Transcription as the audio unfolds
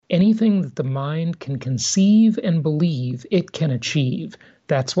Anything that the mind can conceive and believe, it can achieve.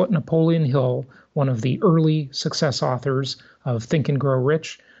 That's what Napoleon Hill, one of the early success authors of Think and Grow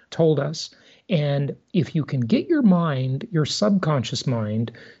Rich, told us. And if you can get your mind, your subconscious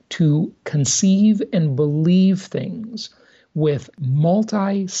mind, to conceive and believe things with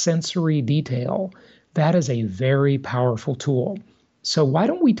multi-sensory detail, that is a very powerful tool. So why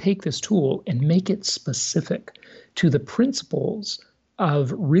don't we take this tool and make it specific to the principles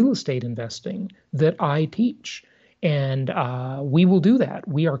of real estate investing that I teach? And we will do that.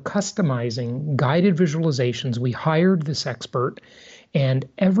 We are customizing guided visualizations. We hired this expert, and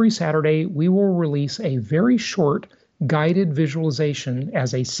every Saturday we will release a very short guided visualization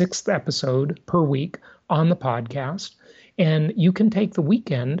as a 6th episode per week on the podcast. And you can take the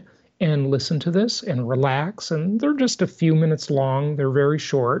weekend and listen to this and relax. And they're just a few minutes long. They're very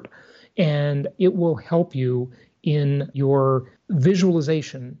short. And it will help you in your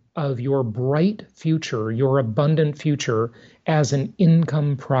visualization of your bright future, your abundant future as an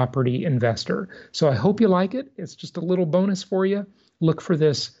income property investor. So I hope you like it. It's just a little bonus for you. Look for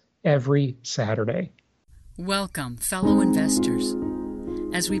this every Saturday. Welcome, fellow investors,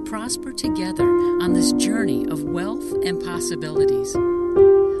 as we prosper together on this journey of wealth and possibilities.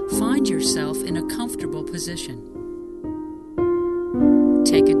 Find yourself in a comfortable position.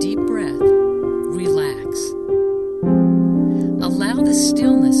 Take a deep breath. Relax. Allow the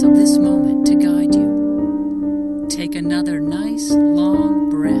stillness of this moment to guide you. Take another nice, long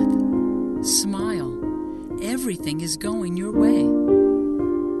breath. Smile. Everything is going your way.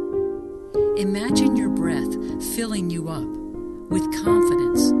 Imagine your breath filling you up with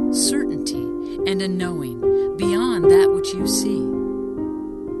confidence, certainty, and a knowing beyond that which you see.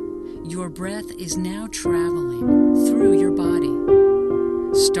 Your breath is now traveling through your body,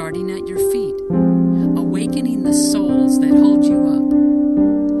 starting at your feet, awakening the souls that hold you up.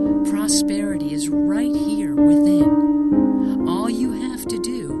 Prosperity is right here within. All you have to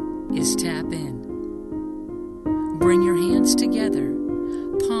do is tap in. Bring your hands together,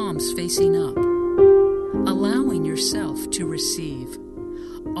 palms facing up, allowing yourself to receive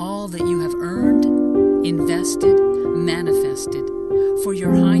all that you have earned, invested, manifested for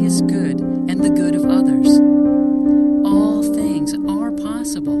your highest good and the good of others. All things are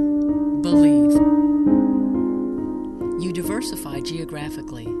possible. Believe. You diversify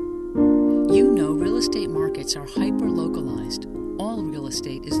geographically. You know real estate markets are hyper-localized. All real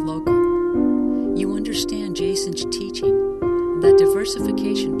estate is local. You understand Jason's teaching that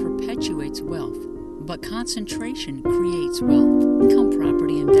diversification perpetuates wealth, but concentration creates wealth. Income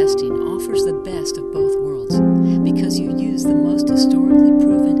property investing offers the best of both worlds because you use the most historically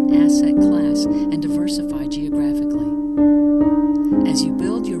proven asset class and diversify geographically. As you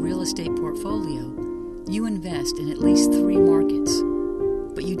build your real estate portfolio, you invest in at least 3 markets,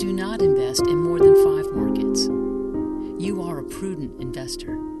 but you do not invest in more than 5 markets. You are a prudent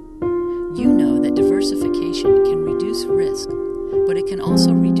investor. You know that diversification can reduce risk, but it can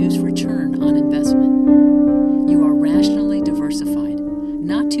also reduce return on investment. You are rationally diversified,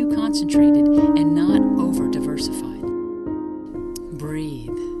 not too concentrated, and not over-diversified.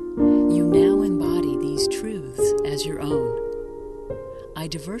 Breathe. You now embody these truths as your own. I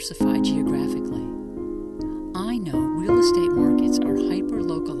diversify geographically. I know real estate markets are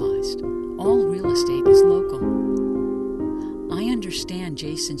hyper-localized. All real estate is local. I understand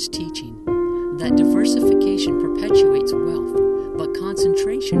Jason's teaching that diversification perpetuates wealth, but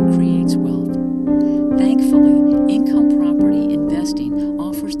concentration creates wealth. Thankfully, income property investing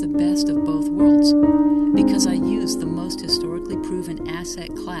offers the best of both worlds because I use the most historically proven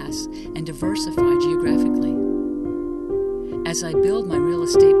asset class and diversify geographically. As I build my real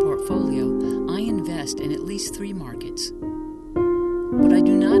estate portfolio, I invest in at least 3 markets, but I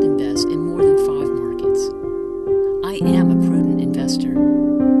do not invest in more than 5 markets. I am a prudent investor.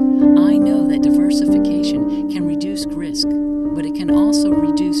 I know that diversification can reduce risk, but it can also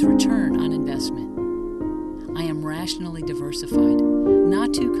reduce return on investment. I am rationally diversified,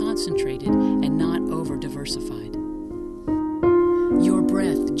 not too concentrated and not over-diversified. Your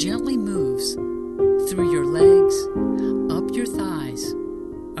breath gently moves through your legs, up your thighs,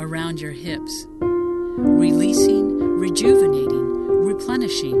 around your hips, releasing, rejuvenating,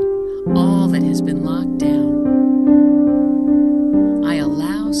 replenishing all that has been locked down. I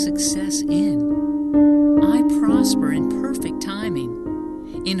allow success in. I prosper in perfect timing,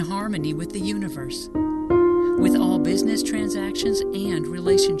 in harmony with the universe, with all business transactions and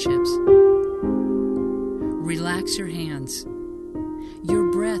relationships. Relax your hands.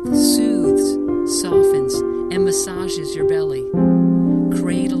 Your breath soothes, softens, and massages your belly,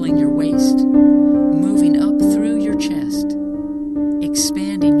 cradling your waist, moving up through your chest,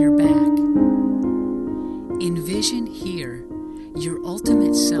 expanding your Envision here your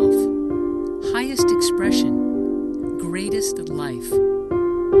ultimate self, highest expression, greatest life.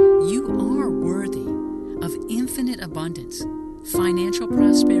 You are worthy of infinite abundance, financial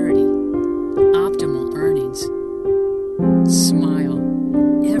prosperity, optimal earnings. Smile.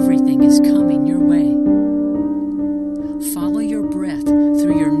 Everything is coming your way. Follow your breath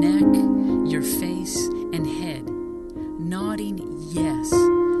through your neck, your face, and head, nodding yes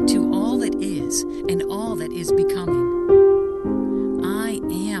to all that is and all that is becoming. I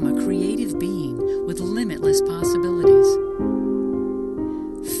am a creative being with limitless possibilities.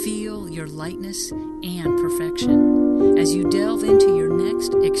 Feel your lightness and perfection as you delve into your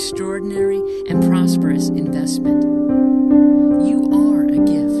next extraordinary and prosperous investment.